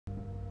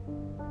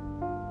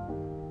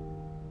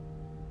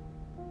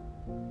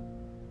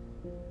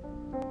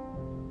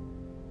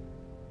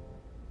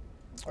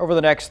Over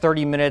the next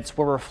 30 minutes,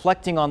 we're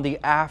reflecting on the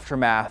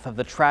aftermath of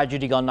the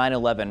tragedy on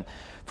 9/11.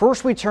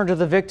 First, we turn to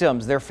the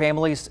victims, their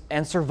families,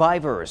 and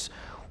survivors.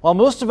 While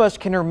most of us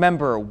can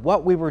remember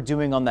what we were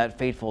doing on that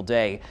fateful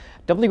day,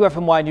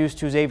 WFMY News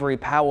 2's Avery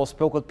Powell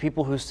spoke with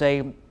people who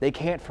say they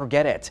can't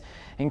forget it,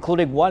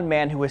 including one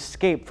man who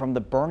escaped from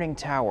the burning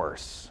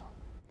towers.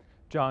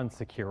 John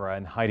Secura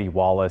and Heidi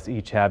Wallace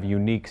each have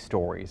unique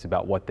stories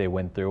about what they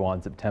went through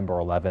on September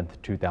 11th,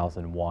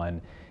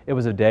 2001. It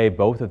was a day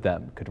both of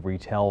them could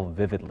retell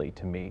vividly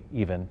to me,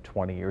 even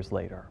 20 years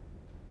later.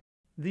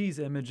 These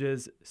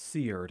images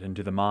seared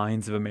into the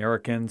minds of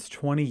Americans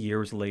 20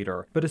 years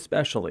later, but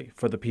especially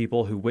for the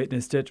people who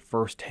witnessed it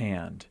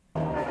firsthand.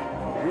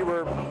 We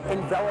were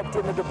enveloped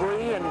in the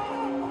debris and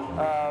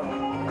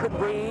couldn't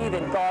breathe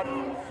and thought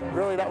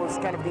really that was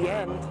kind of the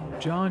end.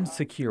 John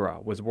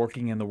Secura was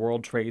working in the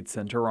World Trade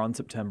Center on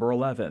September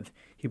 11th.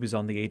 He was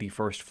on the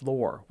 81st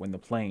floor when the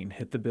plane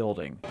hit the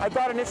building. I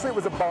thought initially it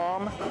was a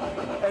bomb,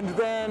 and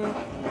then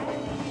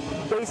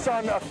based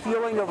on a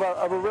feeling of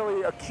a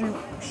really acute,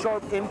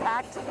 sharp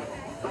impact,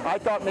 I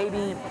thought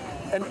maybe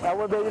an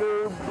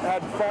elevator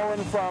had fallen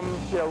from,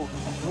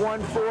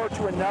 one floor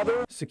to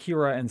another.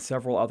 Secura and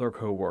several other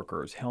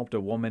co-workers helped a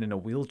woman in a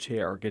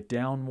wheelchair get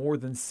down more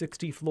than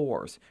 60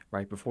 floors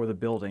right before the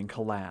building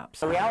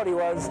collapsed. The reality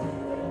was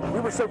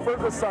we were so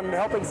focused on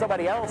helping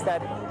somebody else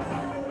that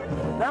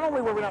not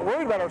only were we not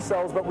worried about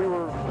ourselves, but we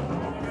were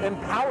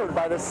empowered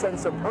by this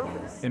sense of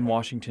purpose. In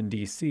Washington,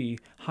 D.C.,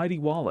 Heidi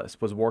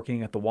Wallace was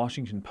working at the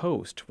Washington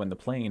Post when the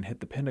plane hit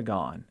the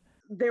Pentagon.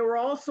 There were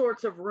all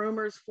sorts of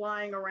rumors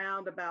flying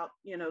around about,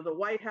 the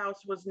White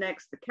House was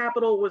next, the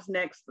Capitol was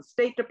next, the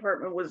State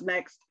Department was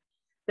next.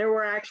 There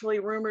were actually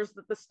rumors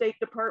that the State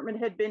Department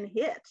had been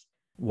hit.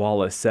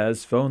 Wallace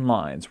says phone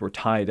lines were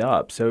tied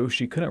up, so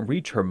she couldn't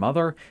reach her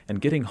mother, and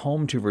getting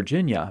home to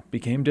Virginia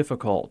became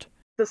difficult.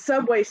 The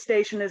subway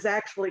station is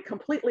actually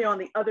completely on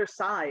the other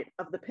side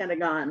of the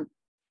Pentagon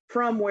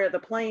from where the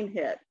plane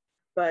hit,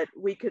 but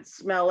we could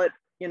smell it.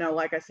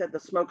 Like I said, the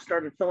smoke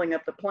started filling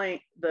up the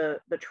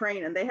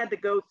train, and they had to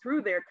go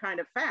through there kind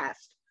of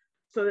fast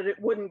so that it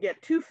wouldn't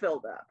get too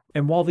filled up.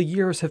 And while the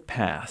years have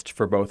passed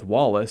for both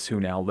Wallace,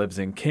 who now lives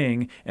in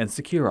King, and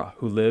Secura,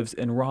 who lives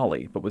in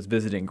Raleigh but was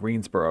visiting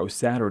Greensboro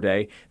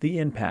Saturday, the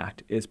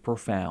impact is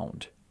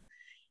profound.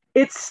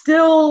 It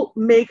still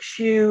makes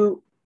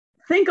you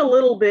think a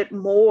little bit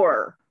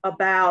more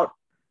about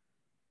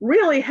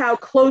really how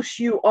close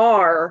you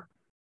are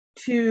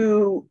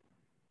to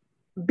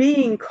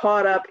being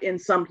caught up in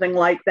something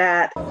like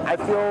that. I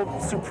feel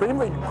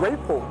supremely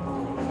grateful.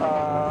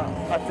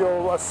 I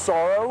feel a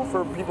sorrow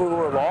for people who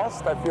were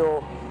lost. I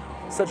feel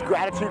such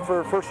gratitude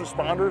for first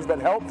responders that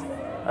helped.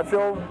 I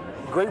feel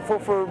grateful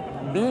for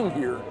being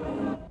here.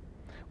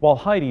 While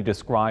Heidi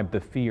described the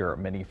fear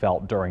many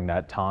felt during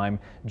that time,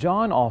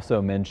 John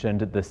also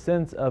mentioned the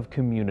sense of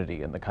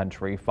community in the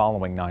country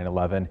following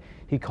 9/11.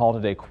 He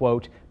called it a,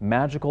 quote,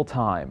 magical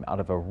time out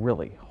of a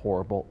really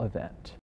horrible event.